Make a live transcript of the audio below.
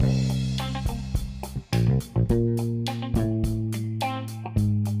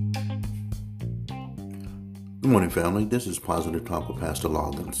morning, family. This is Positive Talk with Pastor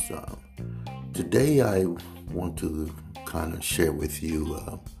Loggins. Today, I want to kind of share with you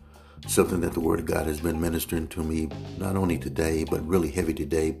something that the Word of God has been ministering to me, not only today, but really heavy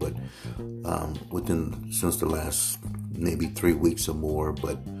today, but since the last maybe 3 weeks or more.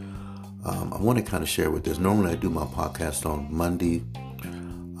 But I want to kind of share with this. Normally, I do my podcast on Monday,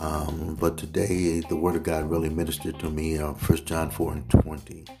 but today, the Word of God really ministered to me, 1 John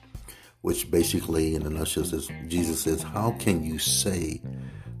 4:20. Which basically, in a nutshell, says, Jesus says, how can you say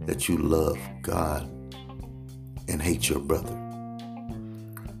that you love God and hate your brother?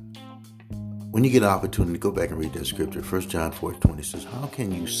 When you get an opportunity, go back and read that scripture. 1 John 4:20 says, how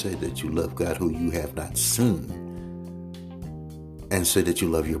can you say that you love God who you have not seen and say that you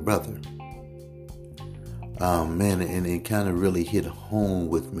love your brother? Man, and it kind of really hit home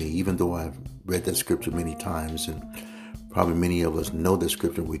with me, even though I've read that scripture many times, and probably many of us know the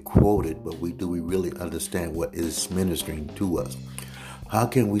scripture, we quote it, but do we really understand what is ministering to us? How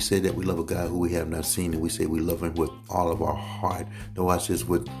can we say that we love a God who we have not seen, and we say we love him with all of our heart? Now watch this,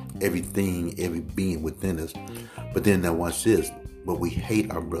 with everything, every being within us. But then now watch this, but we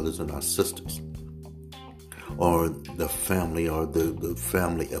hate our brothers and our sisters, or the family, or the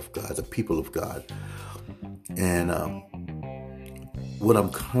family of God, the people of God. And what I'm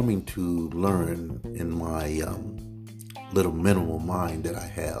coming to learn in my little minimal mind that I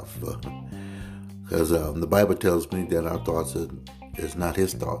have, because the Bible tells me that our thoughts is not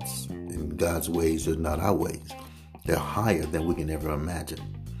his thoughts, and God's ways are not our ways. They're higher than we can ever imagine.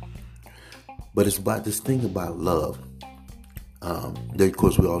 But it's about this thing about love. Of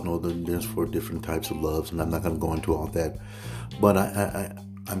course, we all know that there's 4 different types of loves, and I'm not going to go into all that. But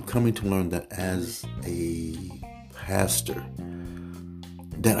I'm coming to learn that as a pastor,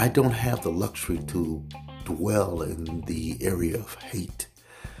 that I don't have the luxury to dwell in the area of hate.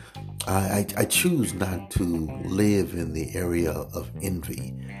 I choose not to live in the area of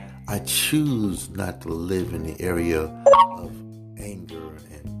envy. I choose not to live in the area of anger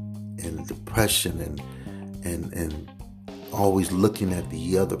and depression and always looking at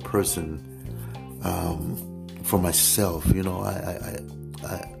the other person for myself. You know,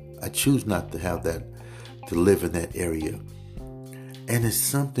 I choose not to have that, to live in that area. And it's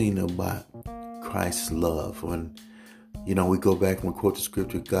something about Christ's love. When, we go back and we quote the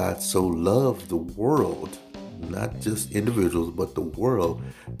scripture, God so loved the world, not just individuals, but the world,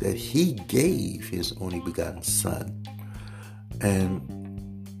 that he gave his only begotten son. And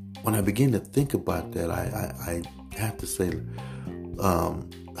when I begin to think about that, I have to say,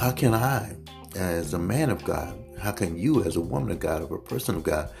 how can I, as a man of God, how can you, as a woman of God, or a person of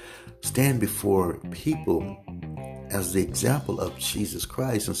God, stand before people as the example of Jesus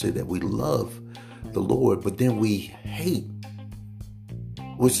Christ and say that we love the Lord, but then we hate,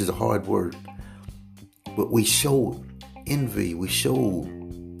 which is a hard word, but we show envy, we show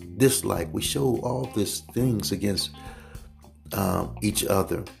dislike, we show all these things against each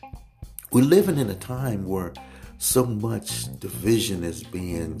other. We're living in a time where so much division is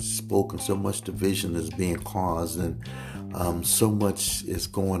being spoken, so much division is being caused, and so much is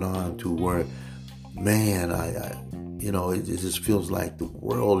going on to where, man, it just feels like the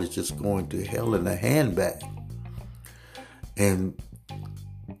world is just going to hell in a handbag. And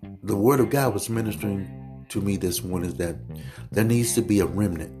the Word of God was ministering to me this morning, is that there needs to be a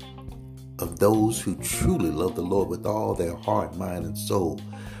remnant of those who truly love the Lord with all their heart, mind, and soul,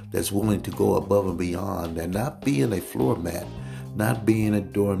 that's willing to go above and beyond, and not being a floor mat, not being a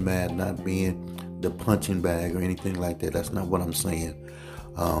doormat, not being the punching bag or anything like that. That's not what I'm saying.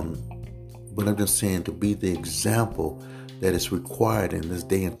 But I'm just saying to be the example that is required in this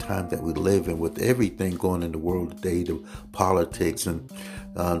day and time that we live in, with everything going in the world today, the politics and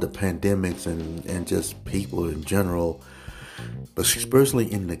the pandemics and just people in general, but especially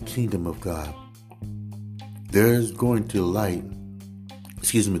in the kingdom of God. There's a light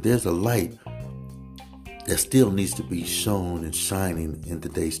that still needs to be shown and shining in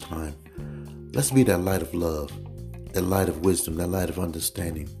today's time. Let's be that light of love, that light of wisdom, that light of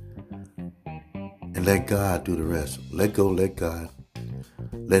understanding. And let God do the rest. Let go, let God.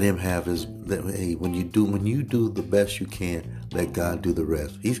 Let him have his, when you do the best you can, let God do the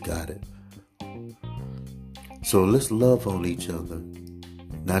rest. He's got it. So let's love on each other.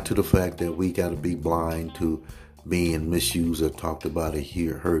 Not to the fact that we got to be blind to being misused or talked about or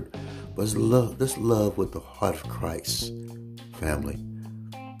hurt. But let's love with the heart of Christ, family.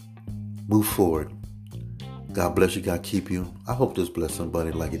 Move forward. God bless you. God keep you. I hope this blessed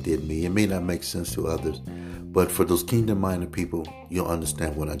somebody like it did me. It may not make sense to others, but for those kingdom-minded people, you'll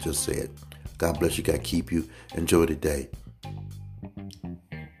understand what I just said. God bless you. God keep you. Enjoy the day.